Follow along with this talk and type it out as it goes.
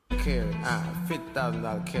carry,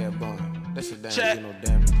 $50,000 carry bond. That shit Check. ain't do no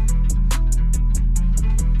damage.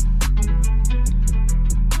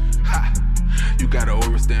 Ha! You gotta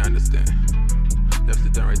overstand, understand. That's the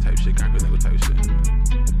done right type shit, can't go type shit.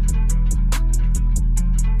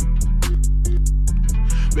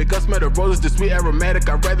 Make us smell the roses, the sweet aromatic.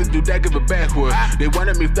 I'd rather do that, give it backwood. They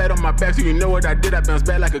wanted me flat on my back, so you know what I did. I bounced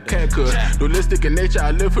back like a cat could. Dualistic in nature,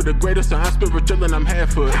 I live for the greater, so I'm spiritual and I'm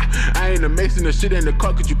half hood. I ain't a mason, the shit in the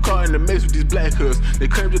car, cause you caught in the maze with these black hoods. They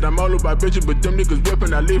claim that I'm all about bitches, but them niggas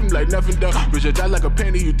whipping, I leave them like nothing though. Bitch, I die like a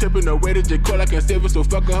penny, you tipping away to J. Cole, I can't save it, so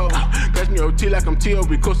fuck a hoe. Catch me OT like I'm T.O.,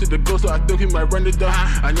 we close to the ghost, so I think he might run it though.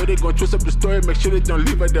 I know they gon' twist up the story, make sure they don't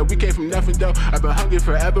leave it there. We came from nothing though. I've been hungry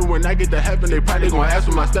forever, when I get to heaven, they probably gon' ask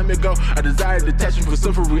where my stomach go. I desire detachment for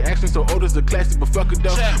simple reactions, so old as a classic, but fuck it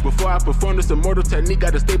though. Before I perform this immortal technique,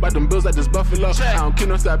 gotta stay by them bills like this buffalo. I don't kill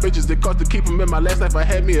no side bitches, it cost to keep them in my last life. I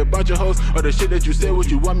had me a bunch of hoes, or the shit that you said what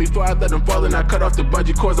you want me for, I let them fall and I cut off the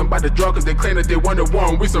bungee cords. I'm about to draw cause they claim that they want to war,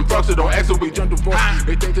 and we some frogs, so don't ask what we jumped for.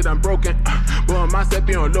 They think that I'm broken, but on my set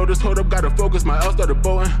be on lotus, hold up, gotta focus, my L started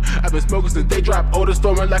bowing. I've been smoking since they dropped Otis,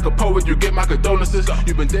 flowing like a poet, you get my condolences.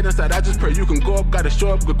 You been dead inside, I just pray you can go up, gotta show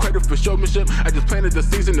up, good credit for showmanship. I just planted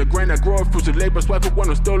the season, the grain I grow up, fruits of labor, swipe up when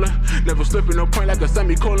I'm stolen. Never slipping, no point like a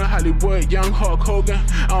semicolon. Hollywood, young Hulk Hogan.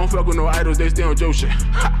 I don't fuck with no idols, they stay on Joe shit.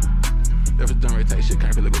 Never done right type shit,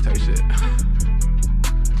 can't feel like type shit.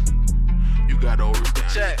 You gotta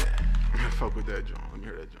overstand. Check. Fuck with that joint, let me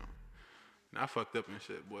hear that joint. Now I fucked up and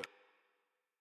shit, boy.